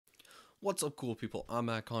What's up, cool people? I'm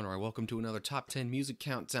Matt Conroy. Welcome to another Top 10 Music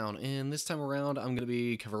Countdown, and this time around I'm going to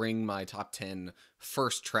be covering my top 10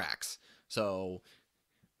 first tracks. So,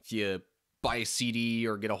 if you buy a CD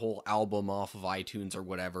or get a whole album off of iTunes or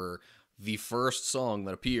whatever, the first song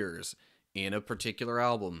that appears in a particular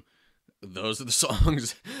album, those are the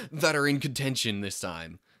songs that are in contention this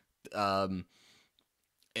time. And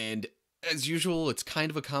as usual, it's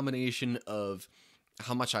kind of a combination of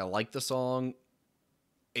how much I like the song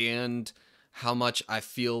and how much I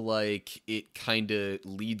feel like it kind of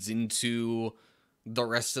leads into the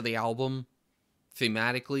rest of the album,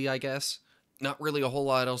 thematically, I guess. Not really a whole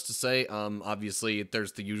lot else to say. Obviously,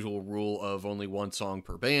 there's the usual rule of only one song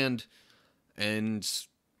per band, and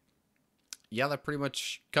yeah, that pretty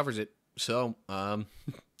much covers it. So,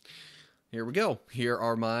 here we go. Here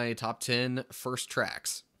are my top 10 first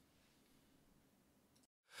tracks.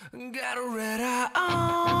 Got a red eye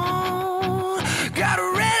on, got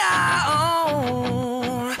a red eye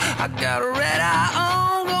on, I got a red eye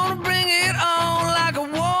on, gonna bring it on like a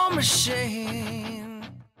war machine.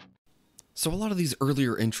 So a lot of these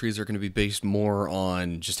earlier entries are going to be based more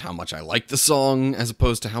on just how much I like the song, as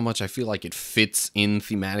opposed to how much I feel like it fits in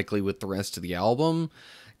thematically with the rest of the album,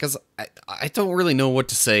 because I don't really know what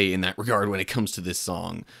to say in that regard when it comes to this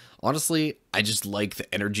song. Honestly, I just like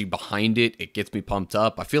the energy behind it. It gets me pumped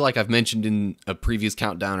up. I feel like I've mentioned in a previous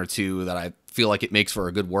countdown or two that I feel like it makes for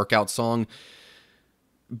a good workout song.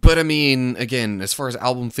 But I mean, again, as far as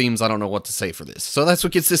album themes, I don't know what to say for this. So that's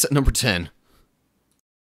what gets this at number 10.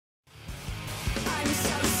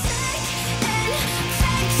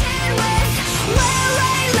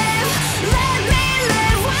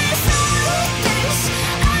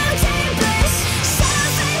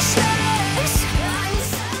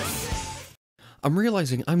 I'm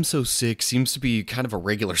realizing I'm So Sick seems to be kind of a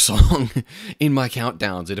regular song in my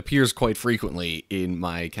countdowns. It appears quite frequently in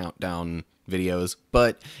my countdown videos.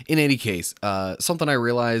 But in any case, something I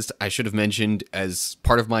realized I should have mentioned as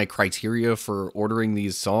part of my criteria for ordering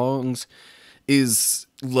these songs is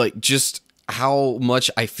like just how much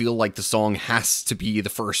I feel like the song has to be the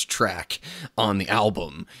first track on the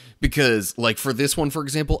album. Because like for this one, for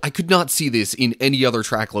example, I could not see this in any other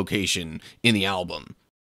track location in the album.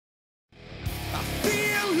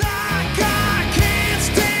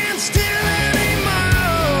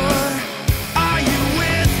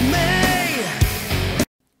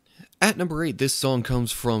 At number 8, this song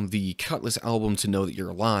comes from the Cutlass album To Know That You're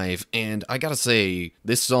Alive, and I gotta say,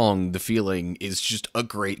 this song, The Feeling, is just a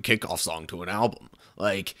great kickoff song to an album.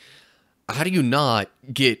 Like, how do you not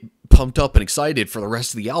get pumped up and excited for the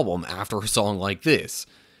rest of the album after a song like this?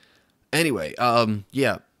 Anyway,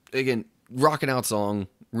 yeah, again, rockin' out song,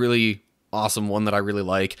 really awesome one that I really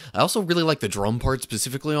like. I also really like the drum part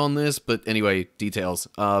specifically on this, but anyway, details.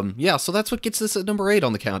 Yeah, so that's what gets this at number 8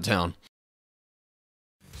 on the countdown.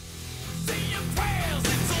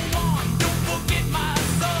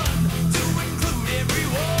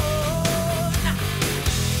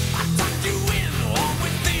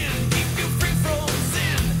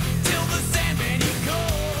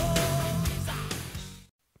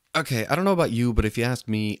 Okay, I don't know about you, but if you ask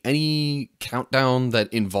me, any countdown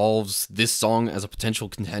that involves this song as a potential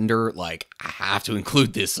contender, like, I have to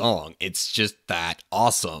include this song. It's just that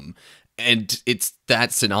awesome. And it's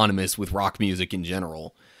that synonymous with rock music in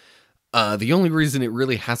general. The only reason it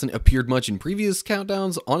really hasn't appeared much in previous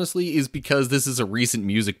countdowns, honestly, is because this is a recent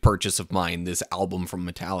music purchase of mine, this album from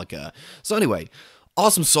Metallica. So anyway,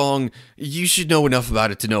 awesome song. You should know enough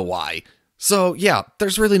about it to know why. So yeah,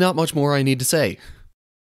 there's really not much more I need to say.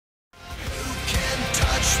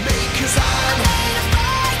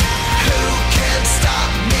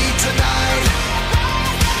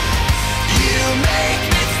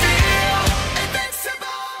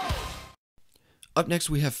 Up next,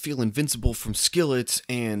 we have Feel Invincible from Skillet,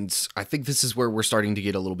 and I think this is where we're starting to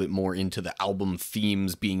get a little bit more into the album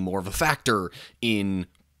themes being more of a factor in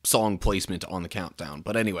song placement on the countdown.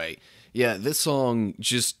 But anyway, yeah, this song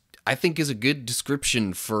just, I think, is a good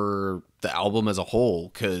description for the album as a whole,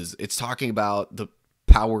 because it's talking about the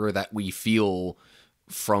power that we feel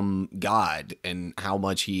from God and how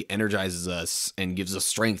much he energizes us and gives us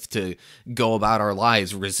strength to go about our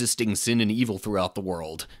lives resisting sin and evil throughout the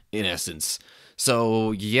world, in essence.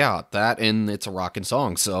 So yeah, that, and it's a rockin'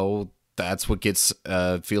 song, so that's what gets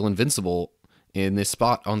Feel Invincible in this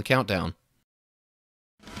spot on the countdown.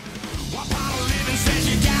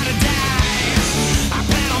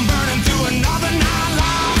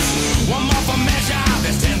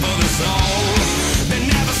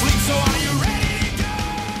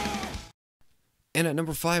 And at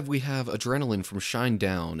number 5, we have Adrenaline from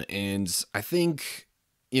Shinedown, and I think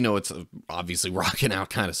you know, it's a obviously rocking out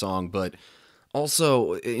kind of song, but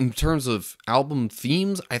also in terms of album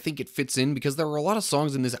themes, I think it fits in because there are a lot of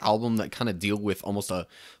songs in this album that kind of deal with almost a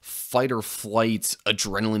fight or flight,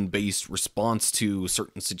 adrenaline based response to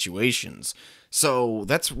certain situations. So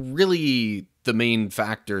that's really the main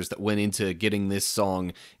factors that went into getting this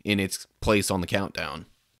song in its place on the countdown.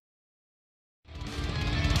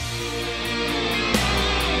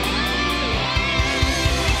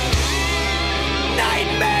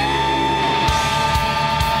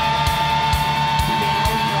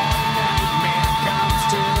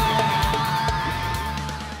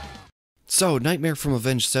 So, Nightmare from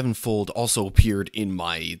Avenged Sevenfold also appeared in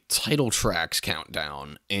my title tracks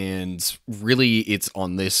countdown, and really it's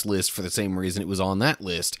on this list for the same reason it was on that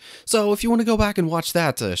list. So, if you want to go back and watch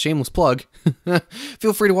that, shameless plug,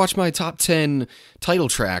 feel free to watch my top 10 title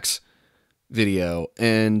tracks video.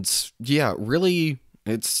 And yeah, really,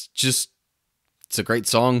 it's a great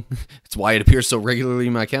song. It's why it appears so regularly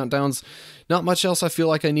in my countdowns. Not much else I feel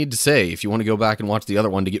like I need to say. If you want to go back and watch the other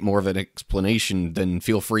one to get more of an explanation, then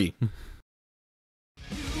feel free.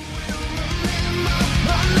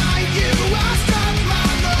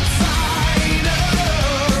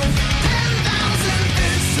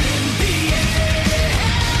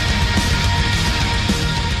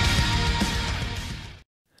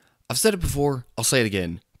 I've said it before, I'll say it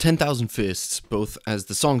again. 10,000 Fists, both as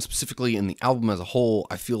the song specifically and the album as a whole,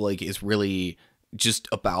 I feel like is really just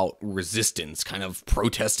about resistance, kind of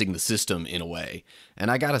protesting the system in a way. And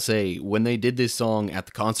I gotta say, when they did this song at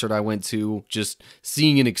the concert I went to, just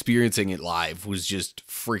seeing and experiencing it live was just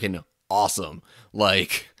freaking awesome.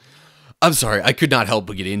 Like, I'm sorry, I could not help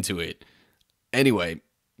but get into it. Anyway,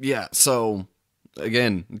 yeah, so,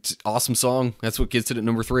 again, it's an awesome song. That's what gets it at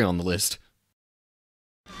number 3 on the list.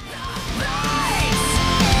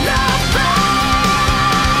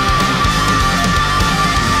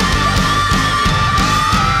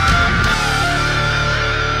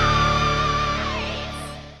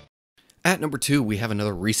 At number 2, we have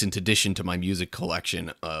another recent addition to my music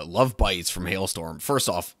collection, Love Bites from Halestorm. First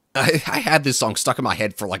off, I had this song stuck in my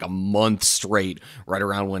head for like a month straight, right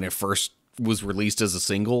around when it first was released as a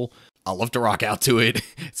single. I love to rock out to it.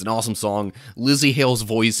 It's an awesome song. Lzzy Hale's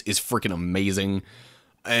voice is freaking amazing.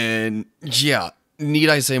 And yeah, need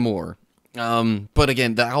I say more? But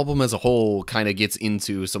again, the album as a whole kind of gets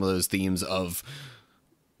into some of those themes of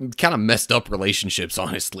kind of messed up relationships,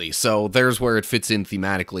 honestly. So there's where it fits in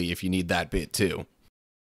thematically if you need that bit too.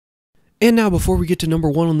 And now, before we get to number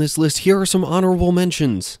 1 on this list, here are some honorable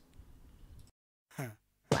mentions.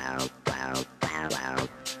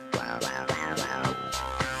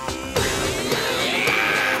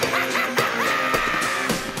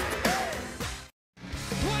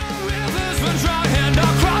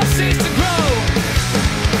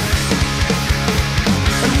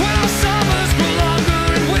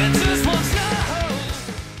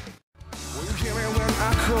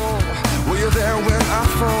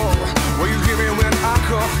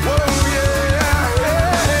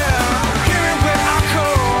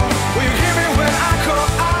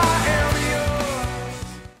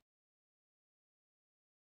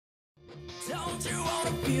 Don't you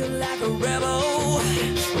wanna feel like a rebel?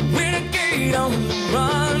 Renegade on the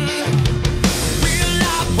run. Real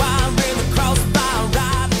life wild in the crossfire,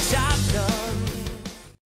 riding shotgun.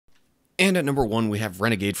 And at number 1, we have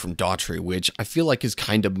Renegade from Daughtry, which I feel like is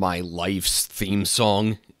kind of my life's theme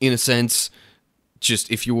song, in a sense.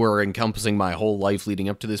 Just if you were encompassing my whole life leading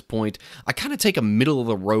up to this point, I kind of take a middle of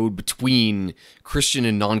the road between Christian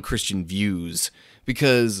and non-Christian views,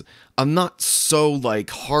 because I'm not so, like,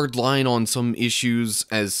 hardline on some issues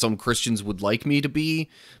as some Christians would like me to be,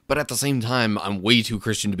 but at the same time, I'm way too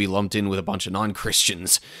Christian to be lumped in with a bunch of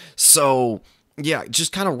non-Christians. So, yeah,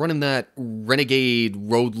 just kind of running that renegade,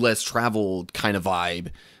 road less traveled kind of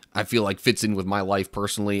vibe, I feel like fits in with my life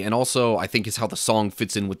personally, and also I think is how the song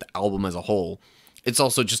fits in with the album as a whole. It's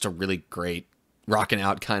also just a really great rockin'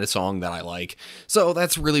 out kind of song that I like. So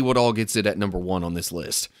that's really what all gets it at number 1 on this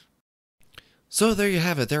list. So there you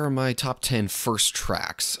have it. There are my top 10 first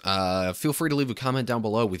tracks. Feel free to leave a comment down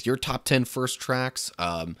below with your top 10 first tracks,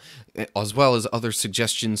 as well as other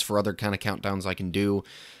suggestions for other kind of countdowns I can do.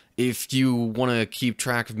 If you want to keep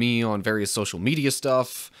track of me on various social media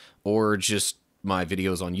stuff, or just my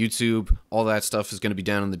videos on YouTube, all that stuff is going to be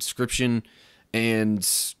down in the description. And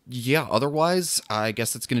yeah, otherwise, I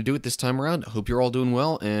guess that's going to do it this time around. I hope you're all doing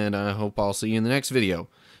well, and I hope I'll see you in the next video.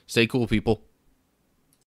 Stay cool, people.